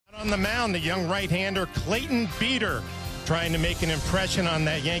On the mound, the young right-hander Clayton Beeter trying to make an impression on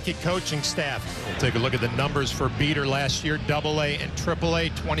that Yankee coaching staff. We'll take a look at the numbers for Beeter last year, AA and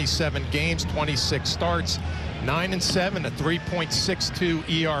AAA, 27 games, 26 starts, 9-7, a 3.62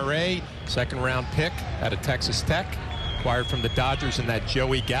 ERA, second-round pick out of Texas Tech, acquired from the Dodgers in that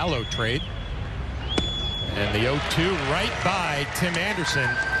Joey Gallo trade. And the 0-2 right by Tim Anderson.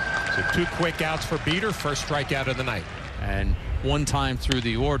 So 2 quick outs for Beeter, first strikeout of the night. And one time through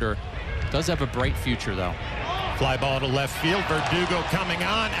the order. Does have a bright future, though. Fly ball to left field. Verdugo coming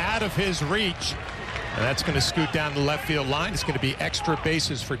on, out of his reach. And that's going to scoot down the left field line. It's going to be extra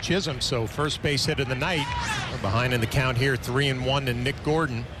bases for Chisholm. So first base hit of the night. We're behind in the count here, 3-1 to Nick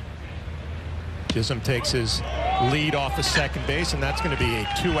Gordon. Chisholm takes his lead off of second base, and that's going to be a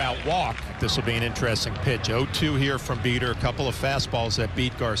 2-out walk. This will be an interesting pitch. 0-2 here from Beeter. A couple of fastballs that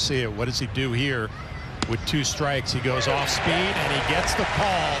beat Garcia. What does he do here? With 2 strikes, he goes off speed, and he gets the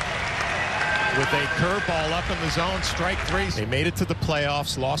call with a curveball up in the zone. Strike 3. They made it to the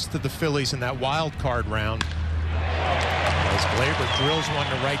playoffs, lost to the Phillies in that wild card round. As Gleyber drills one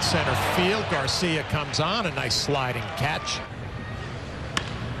to right center field, Garcia comes on, a nice sliding catch.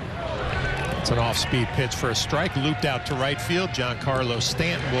 It's an off-speed pitch for a strike, looped out to right field. Giancarlo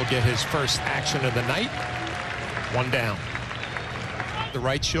Stanton will get his first action of the night. 1 down. The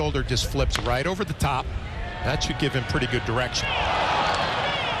right shoulder just flips right over the top. That should give him pretty good direction.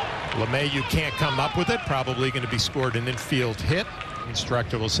 LeMahieu can't come up with it. Probably going to be scored an infield hit.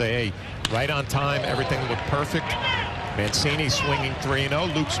 Instructor will say, hey, right on time. Everything looked perfect. Mancini swinging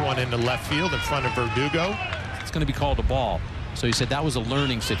 3-0. Loops one into left field in front of Verdugo. It's going to be called a ball. So he said that was a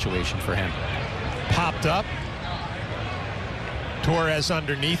learning situation for him. Popped up. Torres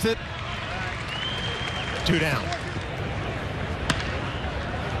underneath it. 2 down.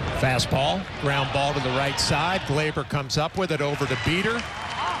 Fastball, ground ball to the right side. Gleyber comes up with it over to Beeter.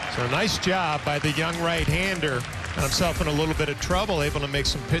 So nice job by the young right-hander. Got himself in a little bit of trouble, able to make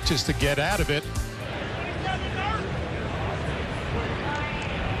some pitches to get out of it.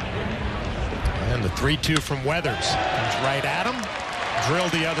 And the 3-2 from Weathers. Comes right at him.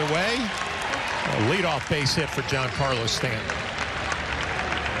 Drilled the other way. A leadoff base hit for Giancarlo Stanton.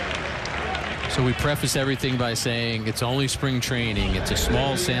 So we preface everything by saying it's only spring training. It's a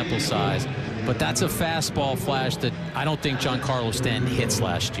small sample size. But that's a fastball flash that I don't think Giancarlo Stanton hits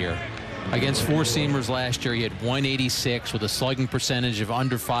last year. Against four-seamers last year, he had 186 with a slugging percentage of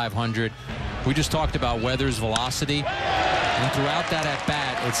under 500. We just talked about Weathers' velocity. And throughout that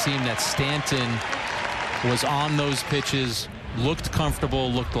at-bat, it seemed that Stanton was on those pitches, looked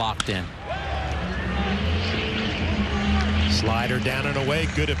comfortable, looked locked in. Slider down and away.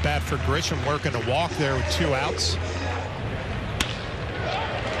 Good at bat for Grisham, working a walk there with 2 outs.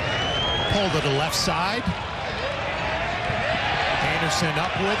 Pull to the left side. Anderson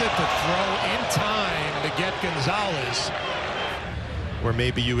up with it to throw in time to get Gonzalez. Where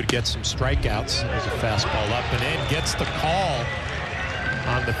maybe you would get some strikeouts. There's a fastball up and in. Gets the call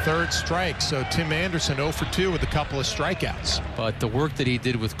on the 3rd strike. So Tim Anderson 0 for 2 with a couple of strikeouts. But the work that he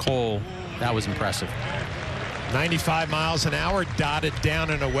did with Cole, that was impressive. 95 miles an hour, dotted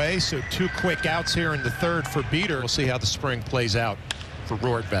down and away. So 2 quick outs here in the 3rd for Beeter. We'll see how the spring plays out for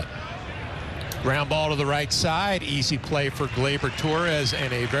Rortvedt. Ground ball to the right side. Easy play for Gleyber Torres,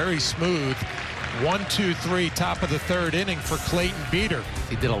 and a very smooth 1-2-3 top of the 3rd inning for Clayton Beeter.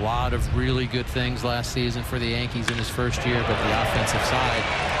 He did a lot of really good things last season for the Yankees in his first year, but the offensive side,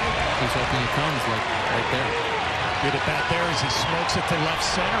 he's hoping it comes like right there. Good at bat there as he smokes it to left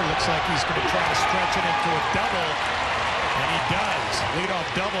center. Looks like he's going to try to stretch it into a double, and he does. Leadoff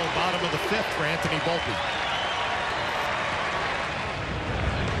double, bottom of the 5th for Anthony Volpe.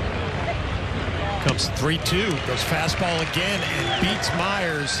 Comes 3-2, goes fastball again and beats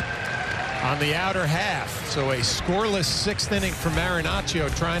Myers on the outer half. So a scoreless 6th inning for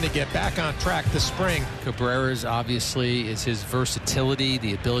Marinaccio, trying to get back on track this spring. Cabrera's obviously is his versatility,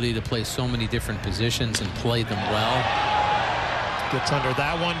 the ability to play so many different positions and play them well. Gets under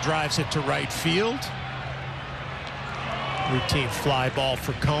that one, drives it to right field. Routine fly ball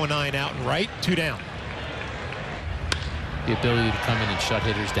for Conine out and right. 2 down. The ability to come in and shut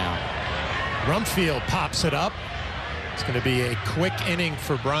hitters down. Rumfield pops it up. It's going to be a quick inning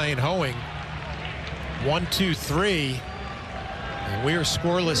for Brian Hoeing. 1-2-3. And we are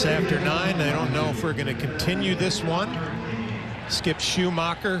scoreless after 9. I don't know if we're going to continue this one. Skip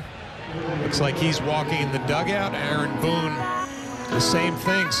Schumacher. Looks like he's walking in the dugout. Aaron Boone, the same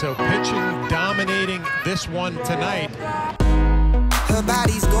thing. So pitching dominating this one tonight. Her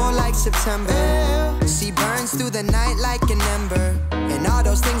body's gold like September. She burns through the night like an ember. And all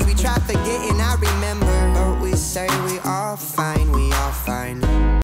those things we try forgetting, I remember. But we say we all fine, we all fine.